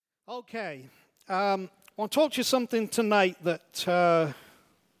Okay, I want to talk to you something tonight that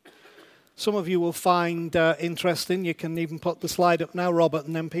some of you will find interesting. You can even put the slide up now, Robert,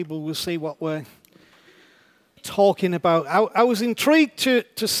 and then people will see what we're talking about. I was intrigued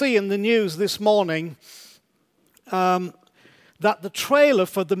to see in the news this morning that the trailer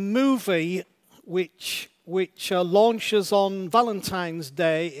for the movie which launches on Valentine's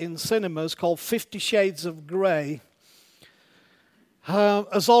Day in cinemas called 50 Shades of Grey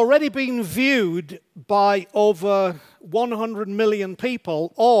has already been viewed by over 100 million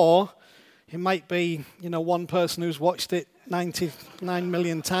people, or it might be, one person who's watched it 99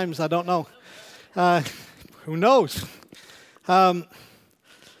 million times, I don't know. Who knows? But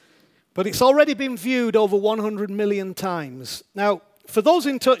it's already been viewed over 100 million times. Now, for those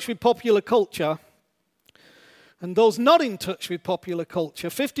in touch with popular culture, and those not in touch with popular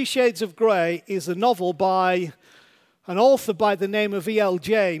culture, 50 Shades of Grey is a novel by an author by the name of E.L.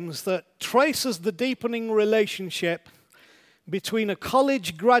 James that traces the deepening relationship between a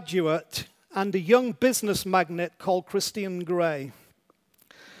college graduate and a young business magnate called Christian Grey.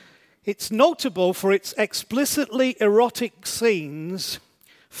 It's notable for its explicitly erotic scenes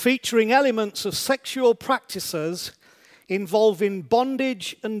featuring elements of sexual practices involving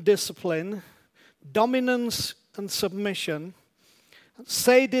bondage and discipline, dominance and submission,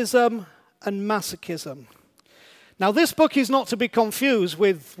 sadism and masochism. Now, this book is not to be confused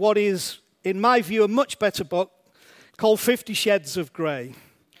with what is, in my view, a much better book called 50 Shades of Grey,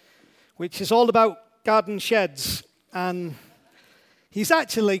 which is all about garden sheds. And he's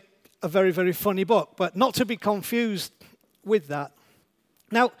actually a very, very funny book, but not to be confused with that.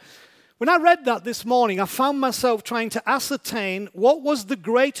 Now, when I read that this morning, I found myself trying to ascertain what was the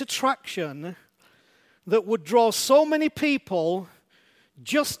great attraction that would draw so many people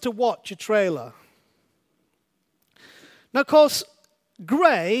just to watch a trailer. Now, of course,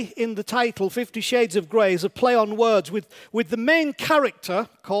 Grey, in the title, 50 Shades of Grey, is a play on words with the main character,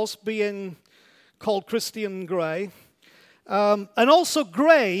 of course, being called Christian Grey, and also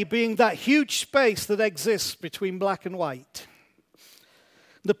grey being that huge space that exists between black and white.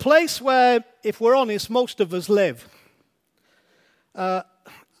 The place where, if we're honest, most of us live.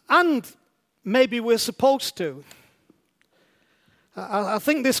 And maybe we're supposed to. I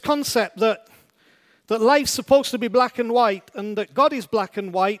think this concept that life's supposed to be black and white, and that God is black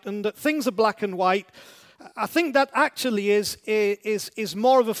and white, and that things are black and white, I think that actually is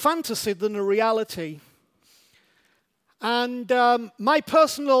more of a fantasy than a reality. And my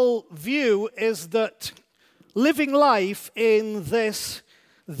personal view is that living life in this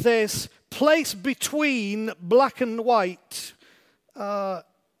place between black and white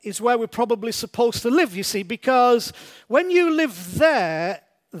is where we're probably supposed to live, you see, because when you live there,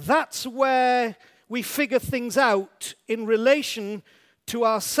 that's where we figure things out in relation to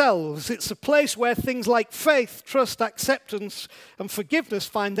ourselves. It's a place where things like faith, trust, acceptance, and forgiveness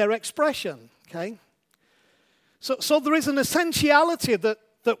find their expression, okay? So there is an essentiality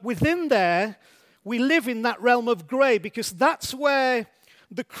that within there, we live in that realm of grey, because that's where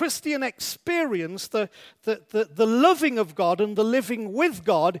the Christian experience, the loving of God and the living with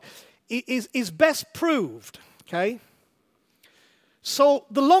God is best proved, okay? So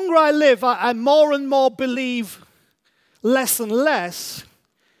the longer I live, I more and more believe less and less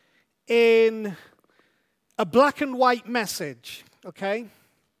in a black and white message, okay?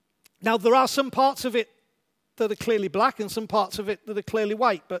 Now, there are some parts of it that are clearly black and some parts of it that are clearly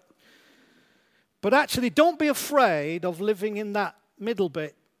white, but actually don't be afraid of living in that middle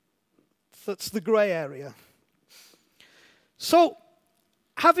bit. That's the grey area. So,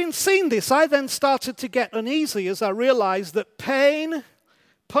 having seen this, I then started to get uneasy as I realized that pain,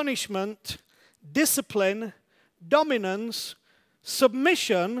 punishment, discipline, dominance,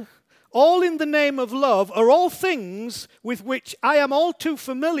 submission, all in the name of love, are all things with which I am all too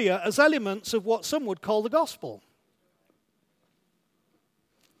familiar as elements of what some would call the gospel.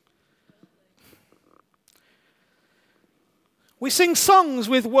 We sing songs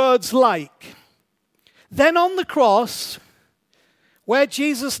with words like, "Then on the cross, where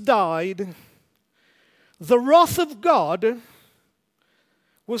Jesus died, the wrath of God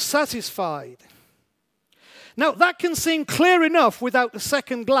was satisfied." Now, that can seem clear enough without a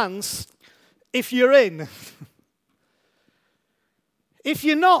second glance if you're in. If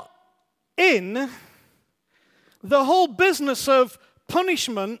you're not in, the whole business of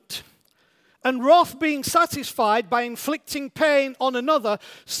punishment and wrath being satisfied by inflicting pain on another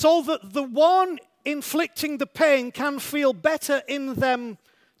so that the one inflicting the pain can feel better in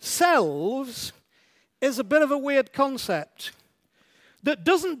themselves is a bit of a weird concept that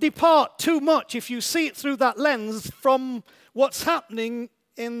doesn't depart too much, if you see it through that lens, from what's happening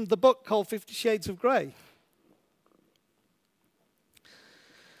in the book called 50 Shades of Grey.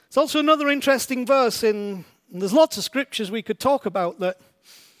 It's also another interesting verse and there's lots of scriptures we could talk about that.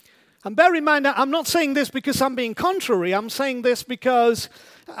 And bear in mind, I'm not saying this because I'm being contrary. I'm saying this because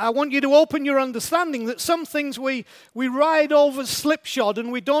I want you to open your understanding that some things we ride over slipshod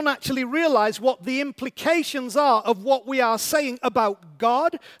and we don't actually realize what the implications are of what we are saying about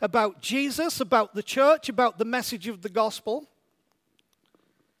God, about Jesus, about the church, about the message of the gospel.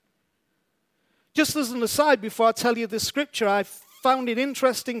 Just as an aside, before I tell you this scripture, I found it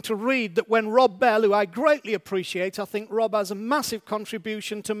interesting to read that when Rob Bell, who I greatly appreciate, I think Rob has a massive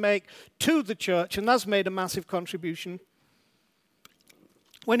contribution to make to the church and has made a massive contribution.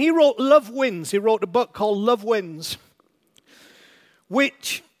 When he wrote Love Wins, he wrote a book called Love Wins,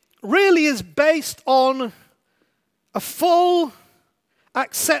 which really is based on a full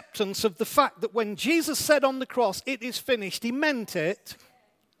acceptance of the fact that when Jesus said on the cross, "It is finished," he meant it.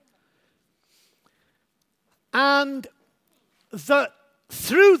 And that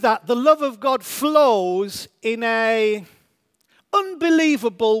through that, the love of God flows in an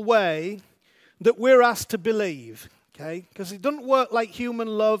unbelievable way that we're asked to believe, okay? Because it doesn't work like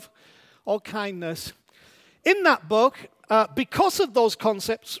human love or kindness. In that book, because of those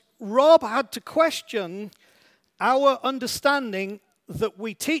concepts, Rob had to question our understanding that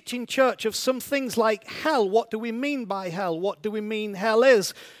we teach in church of some things like hell. What do we mean by hell? What do we mean hell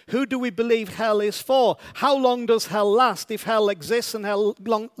is? Who do we believe hell is for? How long does hell last, if hell exists and hell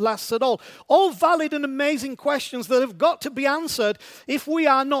lasts at all? All valid and amazing questions that have got to be answered if we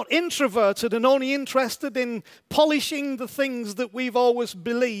are not introverted and only interested in polishing the things that we've always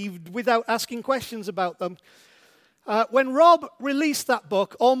believed without asking questions about them. When Rob released that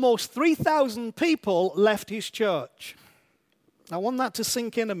book, almost 3,000 people left his church. I want that to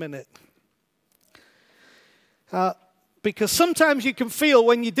sink in a minute. Because sometimes you can feel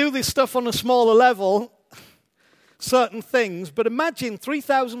when you do this stuff on a smaller level, certain things, but imagine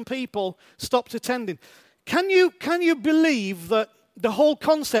 3,000 people stopped attending. Can you believe that the whole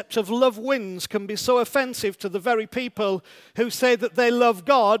concept of love wins can be so offensive to the very people who say that they love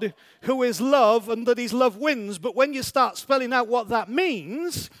God, who is love, and that his love wins, but when you start spelling out what that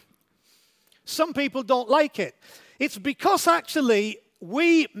means, some people don't like it. It's because actually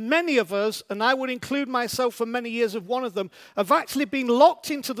many of us, and I would include myself for many years of one of them, have actually been locked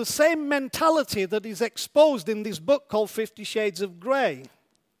into the same mentality that is exposed in this book called 50 Shades of Grey.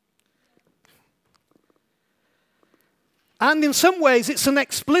 And in some ways, it's an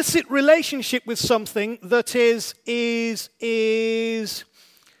explicit relationship with something that is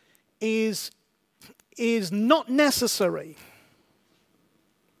not necessary.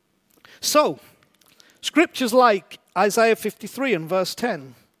 So, scriptures like Isaiah 53 and verse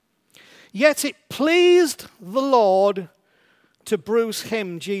 10. Yet it pleased the Lord to bruise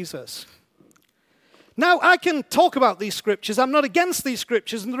him, Jesus. Now, I can talk about these scriptures. I'm not against these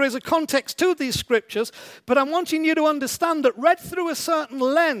scriptures, and there is a context to these scriptures, but I'm wanting you to understand that read through a certain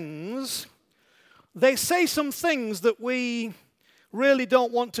lens, they say some things that we really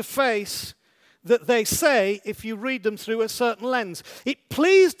don't want to face, that they say if you read them through a certain lens. It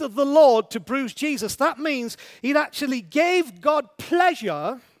pleased the Lord to bruise Jesus. That means it actually gave God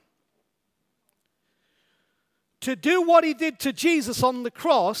pleasure to do what he did to Jesus on the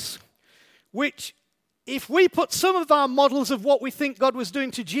cross, which if we put some of our models of what we think God was doing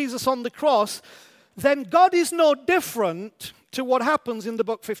to Jesus on the cross, then God is no different to what happens in the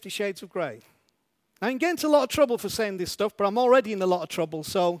book 50 Shades of Grey. I can get into a lot of trouble for saying this stuff, but I'm already in a lot of trouble,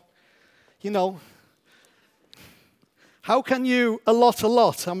 so how can you a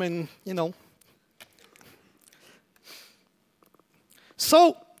lot? I mean,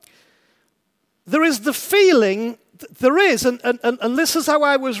 So, there is the feeling, there is, and this is how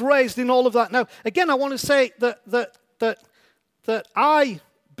I was raised in all of that. Now, again, I want to say that I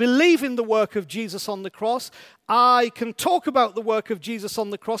believe in the work of Jesus on the cross. I can talk about the work of Jesus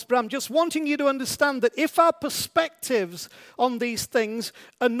on the cross, but I'm just wanting you to understand that if our perspectives on these things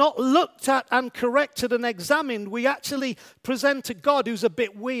are not looked at and corrected and examined, we actually present a God who's a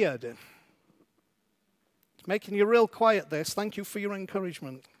bit weird. It's making you real quiet, this. Thank you for your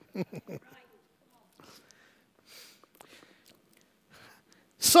encouragement.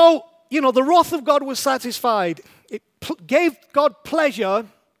 So, the wrath of God was satisfied. It gave God pleasure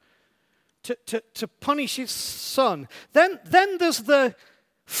to punish his son. Then there's the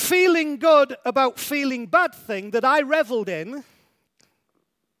feeling good about feeling bad thing that I reveled in,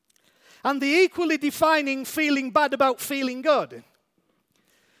 and the equally defining feeling bad about feeling good.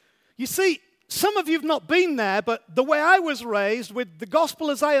 You see, some of you have not been there, but the way I was raised with the gospel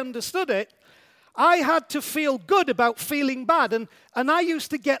as I understood it, I had to feel good about feeling bad, and I used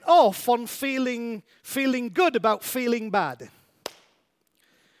to get off on feeling good about feeling bad.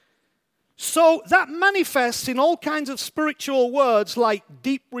 So that manifests in all kinds of spiritual words like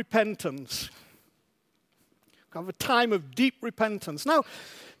deep repentance. Have a time of deep repentance. Now,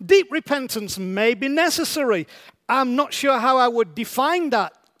 deep repentance may be necessary. I'm not sure how I would define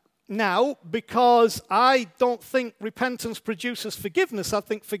that now, because I don't think repentance produces forgiveness. I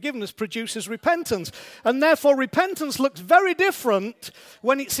think forgiveness produces repentance. And therefore, repentance looks very different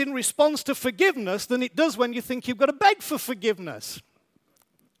when it's in response to forgiveness than it does when you think you've got to beg for forgiveness.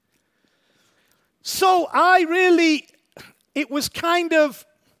 So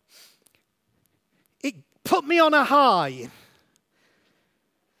it put me on a high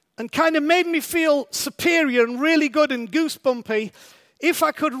and kind of made me feel superior and really good and goosebumpy if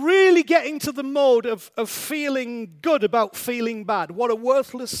I could really get into the mode of feeling good about feeling bad. What a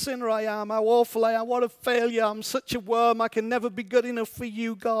worthless sinner I am, how awful I am, what a failure, I'm such a worm, I can never be good enough for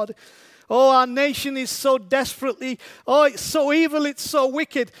you, God. Oh, our nation is so desperately, oh, it's so evil, it's so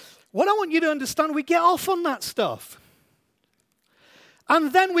wicked. What I want you to understand, we get off on that stuff.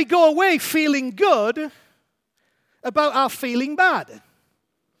 And then we go away feeling good about our feeling bad.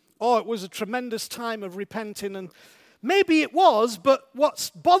 Oh, it was a tremendous time of repenting, and maybe it was, but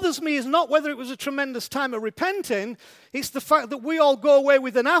what bothers me is not whether it was a tremendous time of repenting, it's the fact that we all go away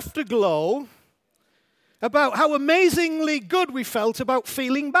with an afterglow about how amazingly good we felt about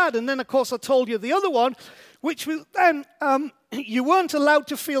feeling bad. And then, of course, I told you the other one, which was then you weren't allowed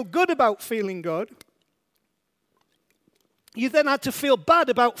to feel good about feeling good. You then had to feel bad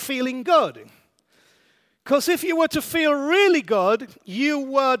about feeling good. Because if you were to feel really good, you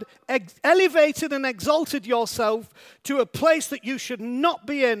would elevated and exalted yourself to a place that you should not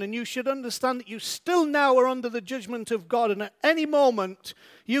be in, and you should understand that you still now are under the judgment of God, and at any moment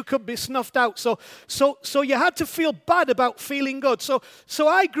you could be snuffed out. So you had to feel bad about feeling good. So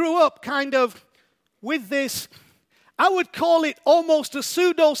I grew up kind of with this, I would call it almost a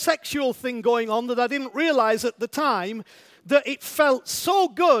pseudo-sexual thing going on that I didn't realize at the time, that it felt so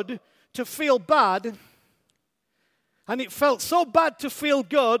good to feel bad. And it felt so bad to feel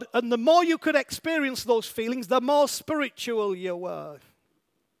good, and the more you could experience those feelings, the more spiritual you were.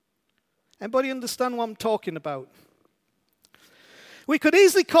 Anybody understand what I'm talking about? We could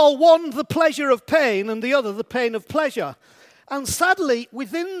easily call one the pleasure of pain and the other the pain of pleasure. And sadly,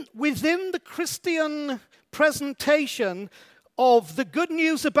 within the Christian presentation of the good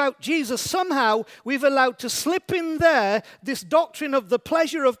news about Jesus, somehow we've allowed to slip in there this doctrine of the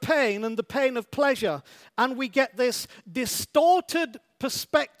pleasure of pain and the pain of pleasure. And we get this distorted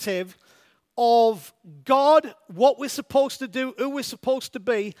perspective of God, what we're supposed to do, who we're supposed to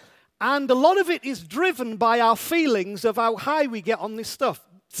be. And a lot of it is driven by our feelings of how high we get on this stuff.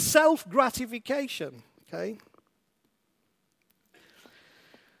 Self-gratification, okay?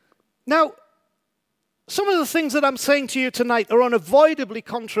 Now, some of the things that I'm saying to you tonight are unavoidably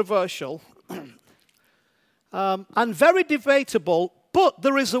controversial and very debatable, but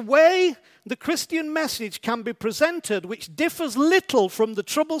there is a way the Christian message can be presented which differs little from the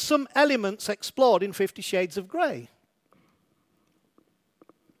troublesome elements explored in 50 Shades of Grey.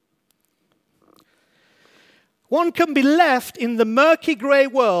 One can be left in the murky grey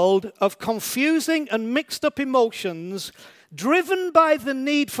world of confusing and mixed up emotions driven by the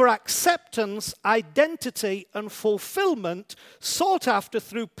need for acceptance, identity, and fulfillment sought after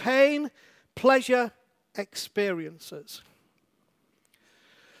through pain, pleasure, experiences.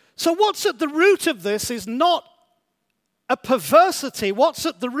 So what's at the root of this is not a perversity. What's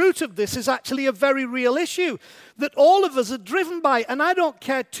at the root of this is actually a very real issue that all of us are driven by, and I don't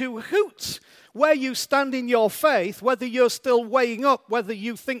care two hoots where you stand in your faith, whether you're still weighing up, whether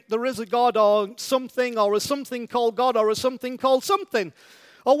you think there is a God or a something called God or a something called something,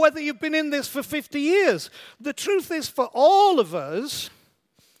 or whether you've been in this for 50 years. The truth is, for all of us,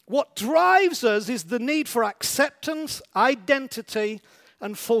 what drives us is the need for acceptance, identity,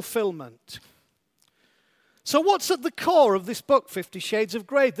 and fulfillment. So what's at the core of this book, 50 Shades of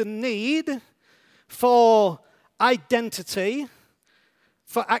Grey? The need for identity,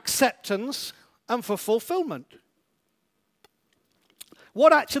 for acceptance, and for fulfillment.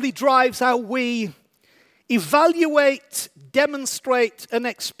 What actually drives how we evaluate, demonstrate, and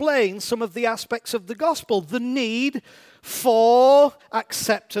explain some of the aspects of the gospel? The need for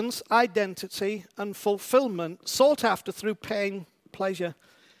acceptance, identity, and fulfillment sought after through pain, pleasure,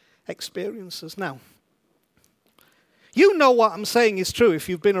 experiences. Now, you know what I'm saying is true if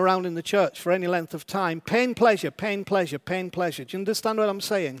you've been around in the church for any length of time. Pain, pleasure, pain, pleasure, pain, pleasure. Do you understand what I'm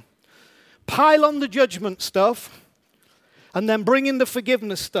saying? Pile on the judgment stuff, And then bring in the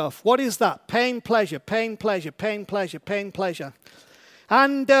forgiveness stuff. What is that? Pain, pleasure, pain, pleasure, pain, pleasure, pain, pleasure.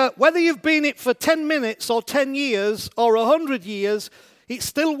 And whether you've been it for 10 minutes or 10 years or 100 years, it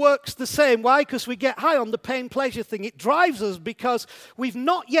still works the same. Why? Because we get high on the pain-pleasure thing. It drives us because we've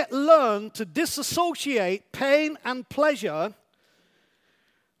not yet learned to disassociate pain and pleasure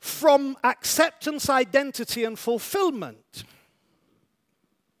from acceptance, identity, and fulfillment.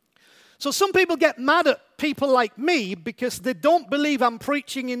 So some people get mad at people like me because they don't believe I'm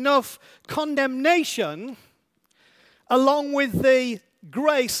preaching enough condemnation along with the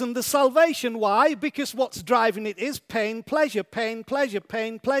grace and the salvation. Why? Because what's driving it is pain, pleasure, pain, pleasure,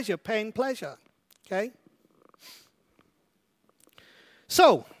 pain, pleasure, pain, pleasure. Okay?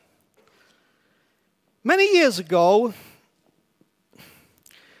 So, many years ago,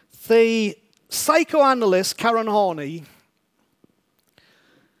 the psychoanalyst Karen Horney,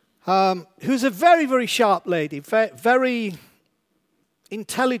 who's a very, very sharp lady, very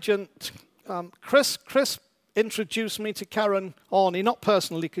intelligent. Chris introduced me to Karen Horney, not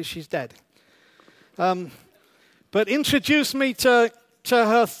personally because she's dead, but introduced me to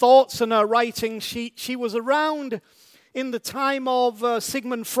her thoughts and her writing. She was around in the time of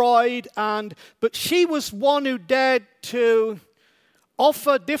Sigmund Freud, but she was one who dared to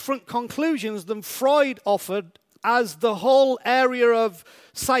offer different conclusions than Freud offered, as the whole area of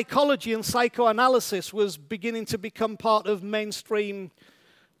psychology and psychoanalysis was beginning to become part of mainstream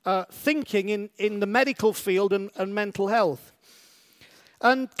thinking in the medical field and mental health.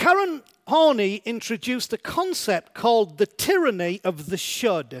 And Karen Horney introduced a concept called the tyranny of the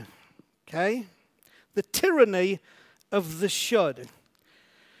should. Okay? The tyranny of the should.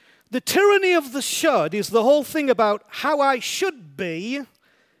 The tyranny of the should is the whole thing about how I should be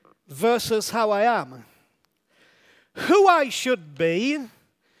versus how I am. Who I should be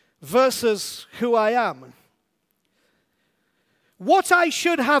versus who I am. What I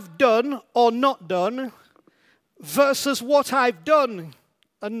should have done or not done versus what I've done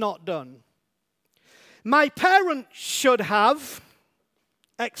and not done. My parents should have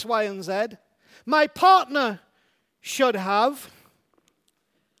X, Y, and Z. My partner should have.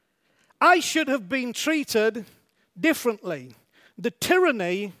 I should have been treated differently. The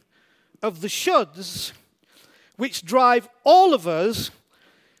tyranny of the shoulds, which drive all of us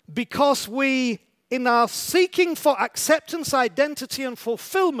because we, in our seeking for acceptance, identity, and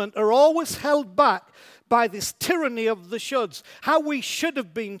fulfillment, are always held back by this tyranny of the shoulds. How we should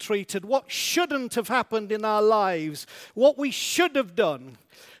have been treated, what shouldn't have happened in our lives, what we should have done,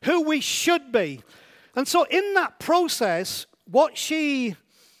 who we should be. And so in that process, what she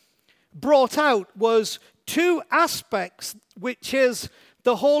brought out was two aspects, which is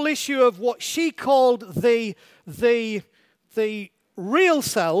the whole issue of what she called the real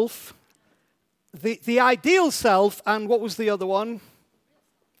self, the ideal self, and what was the other one?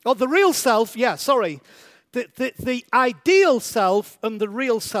 Oh, the real self, yeah, sorry. The ideal self and the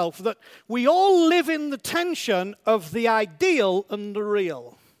real self, that we all live in the tension of the ideal and the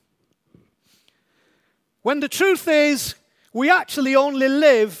real. When the truth is, we actually only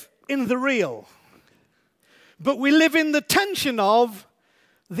live in the real. But we live in the tension of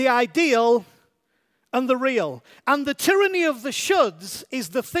the ideal and the real. And the tyranny of the shoulds is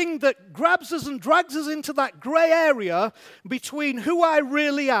the thing that grabs us and drags us into that grey area between who I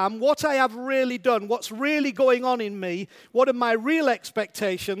really am, what I have really done, what's really going on in me, what are my real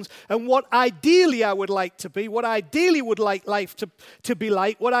expectations, and what ideally I would like to be, what I ideally would like life to be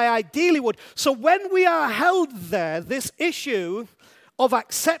like, what I ideally would. So when we are held there, this issue of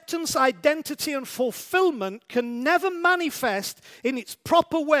acceptance, identity, and fulfillment can never manifest in its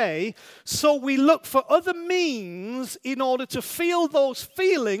proper way, so we look for other means in order to feel those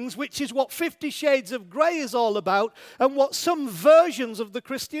feelings, which is what 50 Shades of Grey is all about, and what some versions of the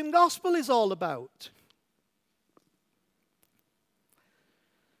Christian gospel is all about.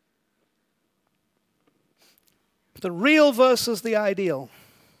 The real versus the ideal.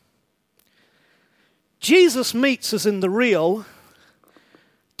 Jesus meets us in the real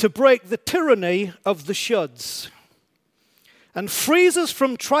to break the tyranny of the shoulds and frees us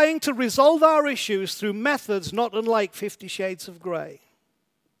from trying to resolve our issues through methods not unlike 50 Shades of Grey.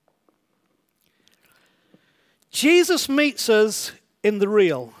 Jesus meets us in the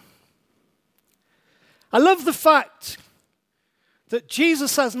real. I love the fact that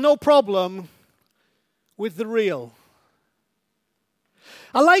Jesus has no problem with the real.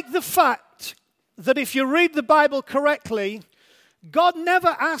 I like the fact that if you read the Bible correctly, God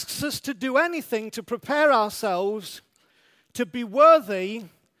never asks us to do anything to prepare ourselves to be worthy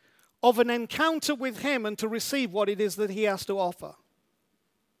of an encounter with Him and to receive what it is that He has to offer.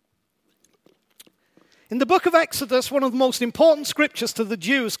 In the book of Exodus, one of the most important scriptures to the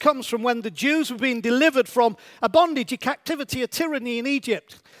Jews comes from when the Jews were being delivered from a bondage, a captivity, a tyranny in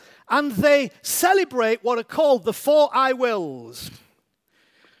Egypt. And they celebrate what are called the 4 I wills.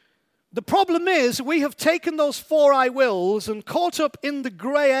 The problem is we have taken those 4 I wills and caught up in the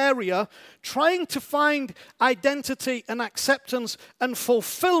grey area trying to find identity and acceptance and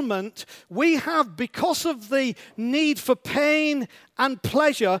fulfillment. We have, because of the need for pain and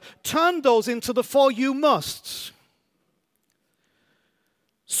pleasure, turned those into the 4 you musts.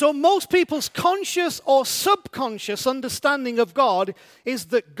 So most people's conscious or subconscious understanding of God is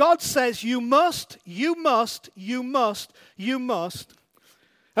that God says you must, you must, you must, you must.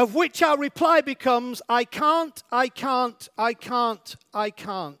 Of which our reply becomes, I can't, I can't, I can't, I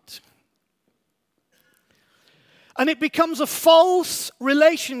can't. And it becomes a false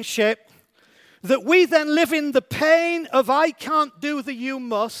relationship that we then live in the pain of I can't do the you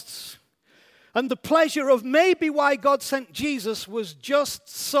musts, and the pleasure of maybe why God sent Jesus was just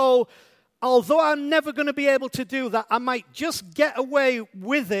so, although I'm never going to be able to do that, I might just get away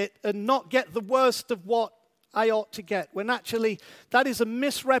with it and not get the worst of what I ought to get, when actually that is a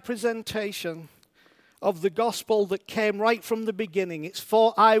misrepresentation of the gospel that came right from the beginning. It's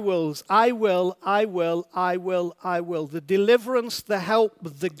 4 I wills. I will, I will, I will, I will. The deliverance, the help,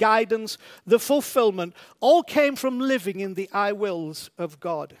 the guidance, the fulfillment all came from living in the I wills of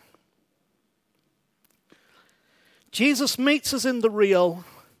God. Jesus meets us in the real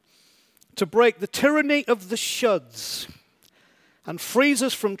to break the tyranny of the shoulds and frees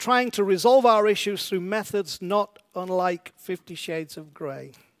us from trying to resolve our issues through methods not unlike 50 Shades of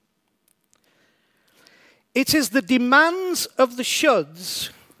Grey. It is the demands of the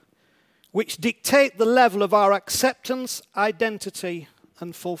shoulds which dictate the level of our acceptance, identity,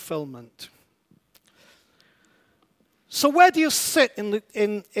 and fulfillment. So where do you sit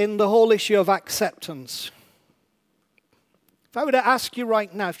in the whole issue of acceptance? If I were to ask you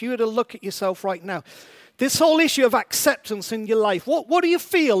right now, if you were to look at yourself right now, this whole issue of acceptance in your life, what do you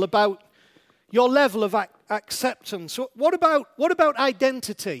feel about your level of acceptance? What about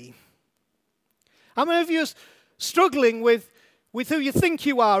identity? How many of you are struggling with who you think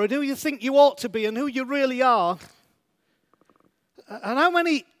you are and who you think you ought to be and who you really are? And how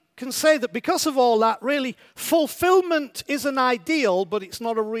many can say that because of all that, really, fulfillment is an ideal, but it's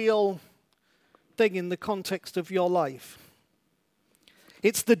not a real thing in the context of your life?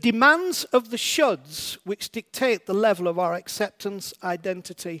 It's the demands of the shoulds which dictate the level of our acceptance,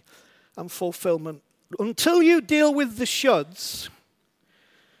 identity, and fulfillment. Until you deal with the shoulds,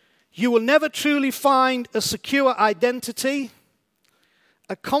 you will never truly find a secure identity,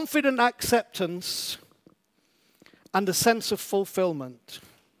 a confident acceptance, and a sense of fulfillment.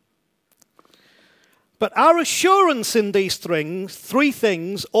 But our assurance in these three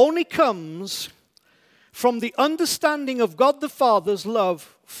things only comes from the understanding of God the Father's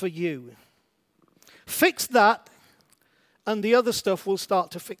love for you. Fix that, and the other stuff will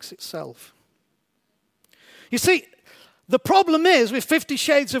start to fix itself. You see, the problem is with 50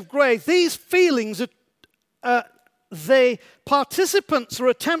 Shades of Grey, these feelings, the participants are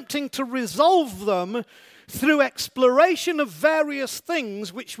attempting to resolve them through exploration of various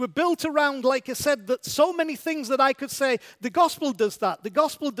things which were built around, like I said, that so many things that I could say, the gospel does that, the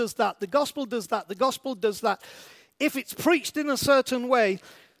gospel does that, the gospel does that, the gospel does that. If it's preached in a certain way,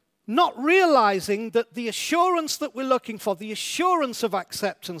 not realizing that the assurance that we're looking for, the assurance of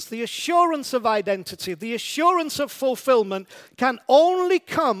acceptance, the assurance of identity, the assurance of fulfillment can only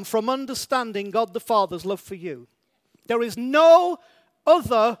come from understanding God the Father's love for you. There is no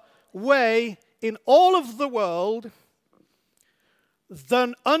other way in all of the world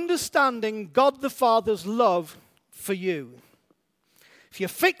than understanding God the Father's love for you. If you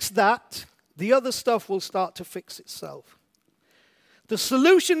fix that, the other stuff will start to fix itself. The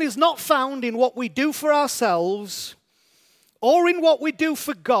solution is not found in what we do for ourselves or in what we do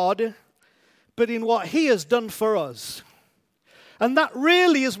for God, but in what He has done for us. And that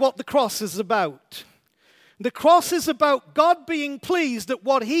really is what the cross is about. The cross is about God being pleased at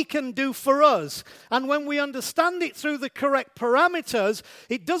what He can do for us. And when we understand it through the correct parameters,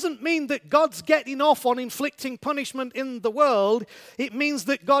 it doesn't mean that God's getting off on inflicting punishment in the world. It means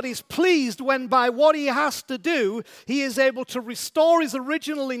that God is pleased when by what He has to do, He is able to restore His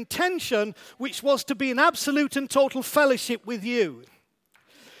original intention, which was to be in absolute and total fellowship with you.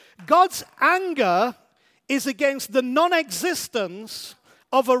 God's anger is against the non-existence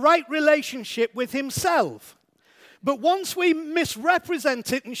of a right relationship with Himself. But once we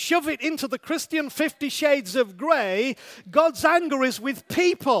misrepresent it and shove it into the Christian 50 Shades of Grey, God's anger is with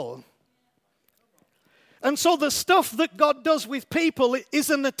people. And so the stuff that God does with people is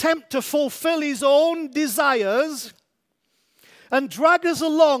an attempt to fulfill his own desires and drag us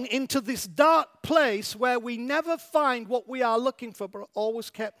along into this dark place where we never find what we are looking for, but always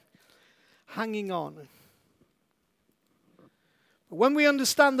kept hanging on. But when we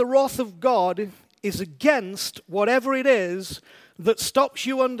understand the wrath of God is against whatever it is that stops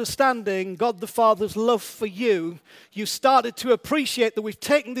you understanding God the Father's love for you, you started to appreciate that we've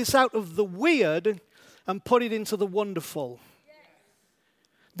taken this out of the weird and put it into the wonderful.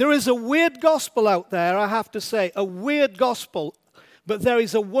 There is a weird gospel out there, I have to say, a weird gospel, but there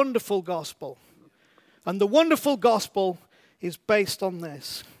is a wonderful gospel. And the wonderful gospel is based on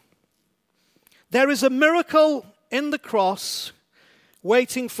this. There is a miracle in the cross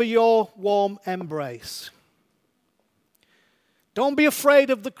waiting for your warm embrace. Don't be afraid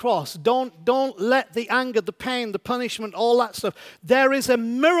of the cross. Don't let the anger, the pain, the punishment, all that stuff. There is a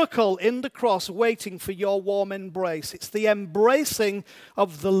miracle in the cross waiting for your warm embrace. It's the embracing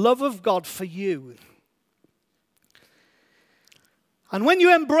of the love of God for you. And when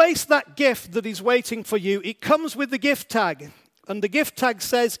you embrace that gift that is waiting for you, it comes with the gift tag. And the gift tag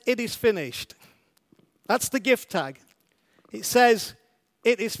says, "It is finished." That's the gift tag. It says,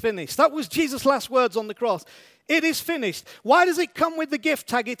 "It is finished." That was Jesus' last words on the cross. It is finished. Why does it come with the gift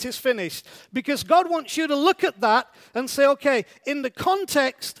tag, "It is finished"? Because God wants you to look at that and say, okay, in the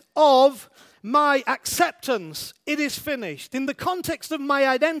context of my acceptance, it is finished. In the context of my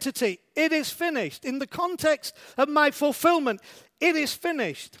identity, it is finished. In the context of my fulfillment, it is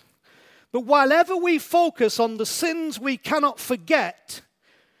finished. But while ever we focus on the sins we cannot forget,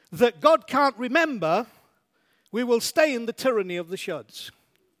 that God can't remember, we will stay in the tyranny of the shoulds.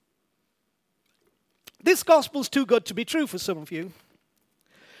 This gospel's too good to be true for some of you.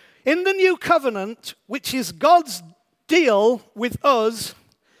 In the new covenant, which is God's deal with us,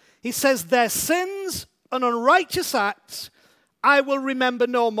 he says, their sins and unrighteous acts I will remember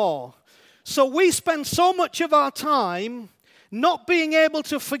no more. So we spend so much of our time not being able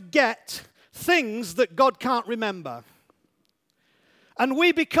to forget things that God can't remember. And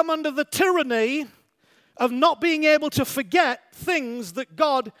we become under the tyranny of not being able to forget things that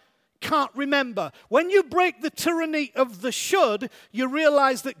God can't remember. When you break the tyranny of the should, you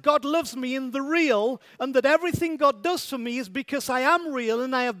realize that God loves me in the real, and that everything God does for me is because I am real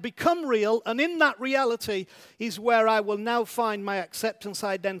and I have become real, and in that reality is where I will now find my acceptance,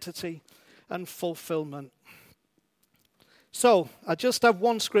 identity, and fulfillment. So, I just have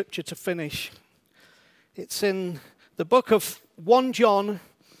one scripture to finish. It's in the book of 1 John,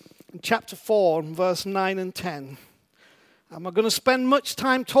 chapter 4, verse 9 and 10. I'm not going to spend much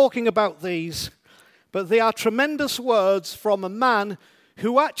time talking about these, but they are tremendous words from a man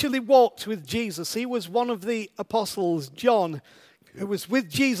who actually walked with Jesus. He was one of the apostles, John, who was with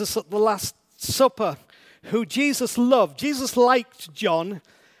Jesus at the Last Supper, who Jesus loved. Jesus liked John,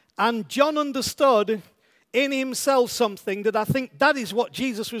 and John understood in himself something that I think that is what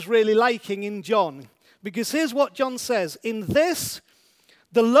Jesus was really liking in John. Because here's what John says, "In this,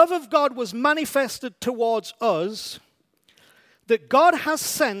 the love of God was manifested towards us, that God has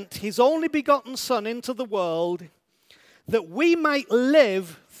sent his only begotten Son into the world that we might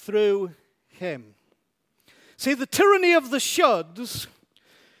live through him." See, the tyranny of the shoulds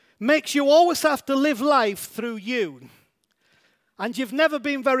makes you always have to live life through you. And you've never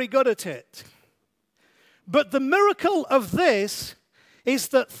been very good at it. But the miracle of this is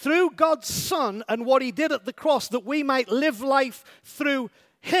that through God's Son and what he did at the cross, that we might live life through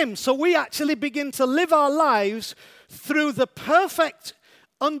him. So we actually begin to live our lives through the perfect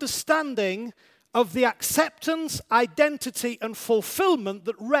understanding of the acceptance, identity, and fulfillment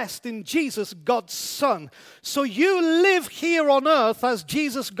that rest in Jesus, God's Son. So you live here on earth as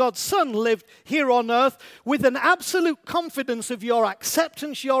Jesus, God's Son, lived here on earth with an absolute confidence of your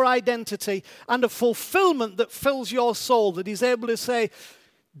acceptance, your identity, and a fulfillment that fills your soul, that is able to say,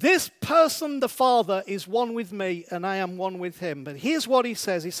 this person, the Father, is one with me, and I am one with him. But here's what he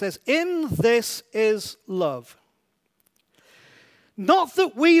says. He says, in this is love. Not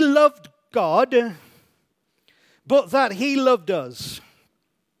that we loved God, but that he loved us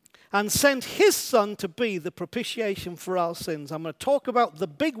and sent his Son to be the propitiation for our sins. I'm going to talk about the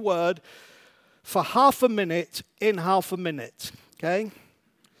big word for half a minute in half a minute, okay?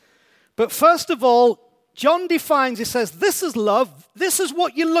 But first of all, John defines, he says, this is love. This is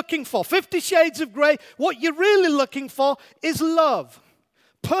what you're looking for. 50 Shades of Grey, what you're really looking for is love.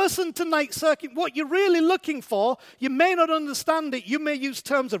 person tonight, circuit, what you're really looking for, you may not understand it. You may use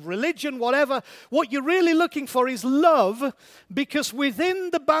terms of religion, whatever. What you're really looking for is love, because within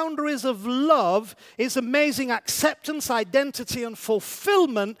the boundaries of love is amazing acceptance, identity, and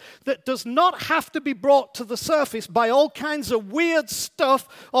fulfillment that does not have to be brought to the surface by all kinds of weird stuff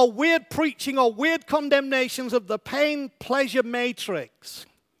or weird preaching or weird condemnations of the pain pleasure matrix.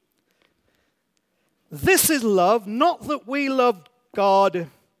 This is love, not that we loved God,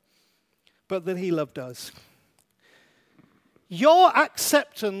 but that he loved us. Your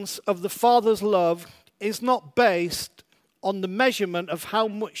acceptance of the Father's love is not based on the measurement of how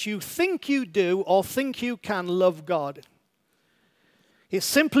much you think you do or think you can love God. It's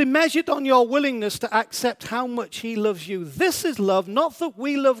simply measured on your willingness to accept how much he loves you. This is love, not that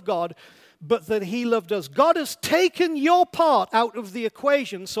we love God, but that he loved us. God has taken your part out of the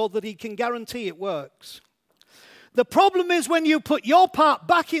equation so that he can guarantee it works. The problem is when you put your part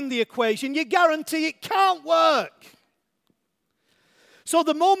back in the equation, you guarantee it can't work. So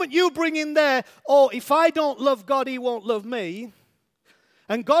the moment you bring in there, oh, if I don't love God, he won't love me,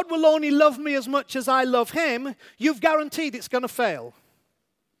 and God will only love me as much as I love him, you've guaranteed it's going to fail.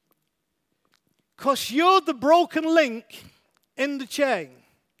 Because you're the broken link in the chain.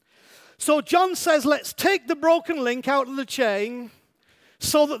 So John says, let's take the broken link out of the chain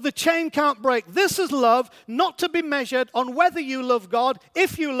so that the chain can't break. This is love, not to be measured on whether you love God,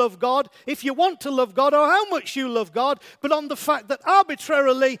 if you want to love God, or how much you love God, but on the fact that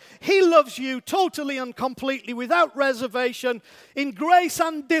arbitrarily he loves you totally and completely without reservation, in grace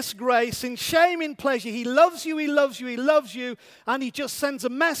and disgrace, in shame, in pleasure. He loves you, he loves you, he loves you, and he just sends a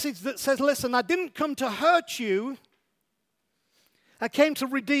message that says, listen, I didn't come to hurt you. I came to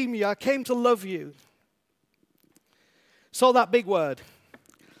redeem you. I came to love you. So that big word.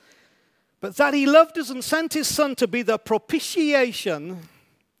 But that he loved us and sent his son to be the propitiation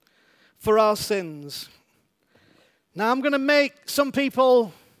for our sins. Now I'm going to make some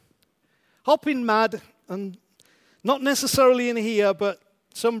people hopping mad, and not necessarily in here, but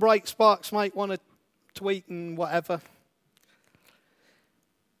some bright sparks might want to tweet and whatever.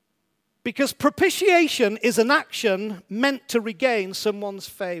 Because propitiation is an action meant to regain someone's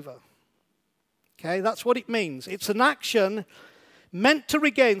favor. Okay, that's what it means. It's an action meant to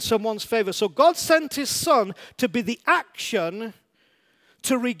regain someone's favor. So God sent his son to be the action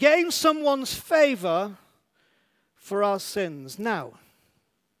to regain someone's favor for our sins. Now,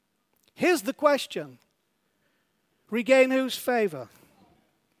 here's the question. Regain whose favor?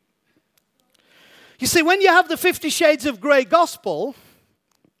 You see, when you have the 50 Shades of Grey gospel,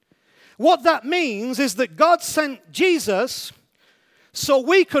 what that means is that God sent Jesus so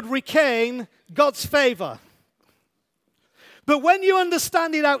we could regain God's favor. But when you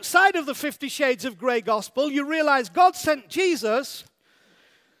understand it outside of the 50 Shades of Grey gospel, you realize God sent Jesus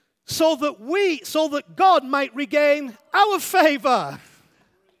so that God might regain our favor.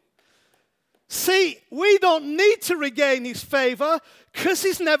 See, we don't need to regain his favor because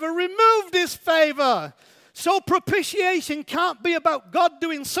he's never removed his favor. So propitiation can't be about God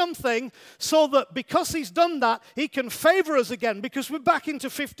doing something so that because he's done that, he can favor us again. Because we're back into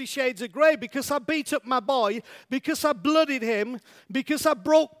 50 Shades of Grey. Because I beat up my boy. Because I bloodied him. Because I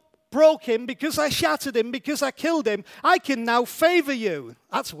broke him. Because I shattered him. Because I killed him. I can now favor you.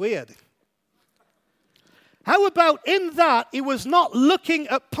 That's weird. How about in that, he was not looking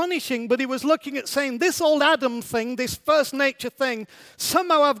at punishing, but he was looking at saying, this old Adam thing, this first nature thing,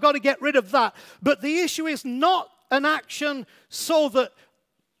 somehow I've got to get rid of that. But the issue is not an action so that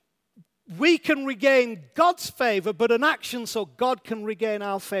we can regain God's favor, but an action so God can regain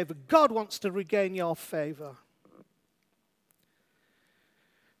our favor. God wants to regain your favor.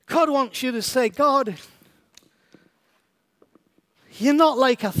 God wants you to say, God, you're not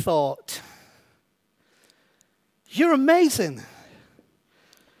like I thought. You're amazing.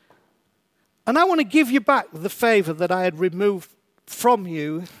 And I want to give you back the favor that I had removed from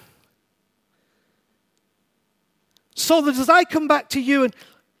you, so that as I come back to you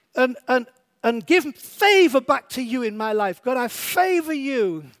and give favor back to you in my life, God, I favor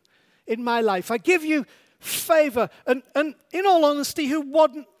you in my life. I give you favor. And in all honesty, who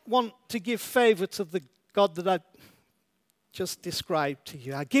wouldn't want to give favor to the God that I just described to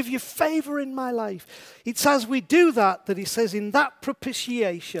you? I give you favor in my life. It's as we do that he says, in that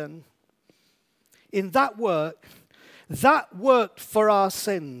propitiation, in that worked for our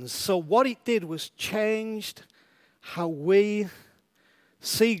sins. So what it did was changed how we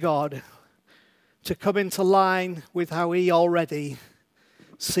see God to come into line with how he already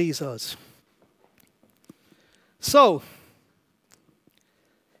sees us. So,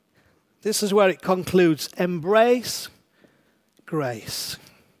 this is where it concludes. Embrace grace.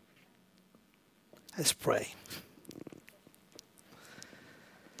 Let's pray.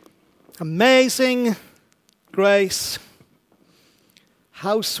 Amazing grace,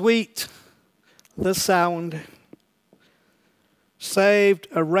 how sweet the sound, saved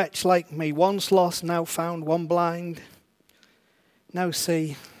a wretch like me, once lost, now found, one blind, now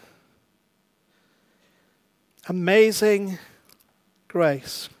see. Amazing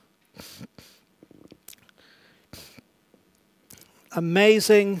grace.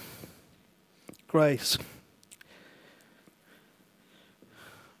 Amazing grace.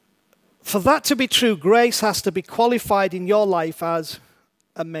 For that to be true, grace has to be qualified in your life as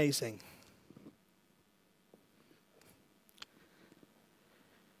amazing.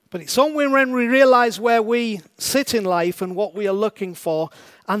 But it's only when we realize where we sit in life and what we are looking for,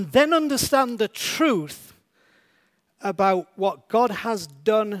 and then understand the truth about what God has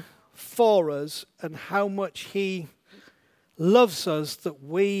done for us and how much He loves us, that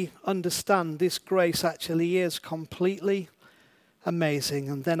we understand this grace actually is completely amazing.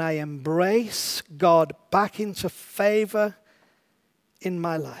 And then I embrace God back into favor in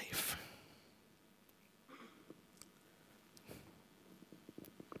my life.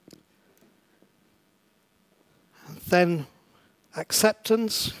 And then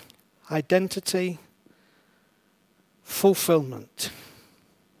acceptance, identity, fulfillment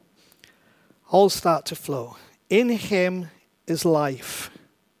all start to flow. In Him is life.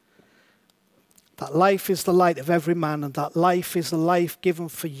 That life is the light of every man, and that life is the life given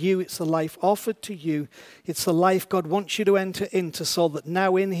for you. It's the life offered to you. It's the life God wants you to enter into, so that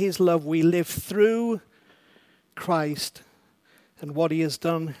now in His love we live through Christ and what He has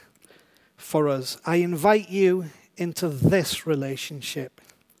done for us. I invite you into this relationship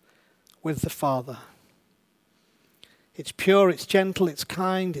with the Father. It's pure, it's gentle, it's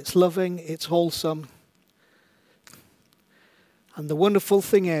kind, it's loving, it's wholesome. And the wonderful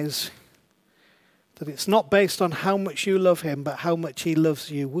thing is that it's not based on how much you love Him, but how much He loves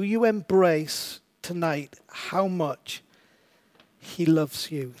you. Will you embrace tonight how much He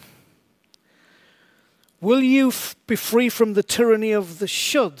loves you? Will you be free from the tyranny of the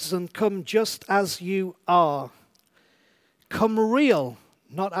shoulds and come just as you are? Come real,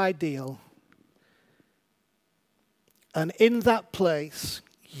 not ideal. And in that place,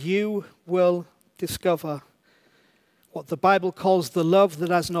 you will discover what the Bible calls the love that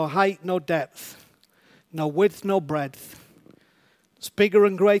has no height, no depth, no width, no breadth. It's bigger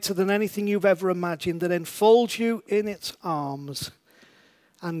and greater than anything you've ever imagined, that enfolds you in its arms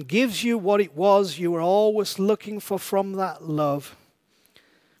and gives you what it was you were always looking for from that love,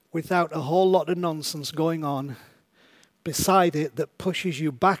 without a whole lot of nonsense going on beside it that pushes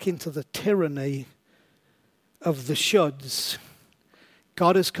you back into the tyranny of the shoulds.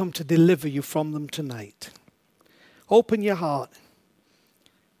 God has come to deliver you from them tonight. Open your heart.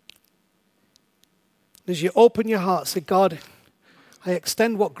 As you open your heart, say, God, I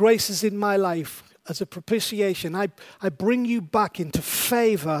extend what grace is in my life as a propitiation. I bring you back into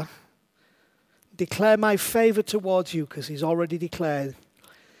favor. Declare my favor towards you, because He's already declared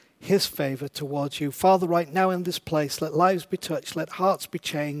His favor towards you. Father, right now in this place, let lives be touched, let hearts be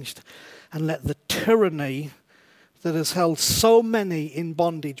changed, and let the tyranny that has held so many in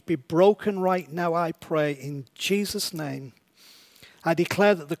bondage be broken right now, I pray, in Jesus' name. I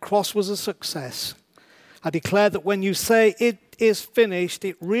declare that the cross was a success. I declare that when you say it is finished,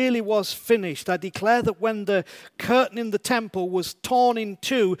 it really was finished. I declare that when the curtain in the temple was torn in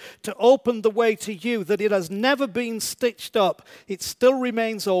two to open the way to you, that it has never been stitched up. It still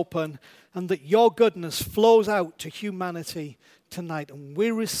remains open, and that your goodness flows out to humanity tonight. And we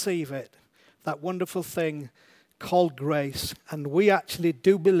receive it, that wonderful thing called grace. And we actually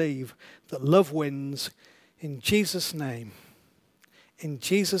do believe that love wins, in Jesus' name. In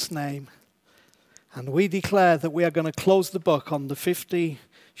Jesus' name. And we declare that we are going to close the book on the 50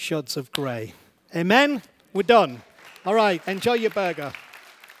 Shoulds of Grey. Amen? We're done. All right, enjoy your burger.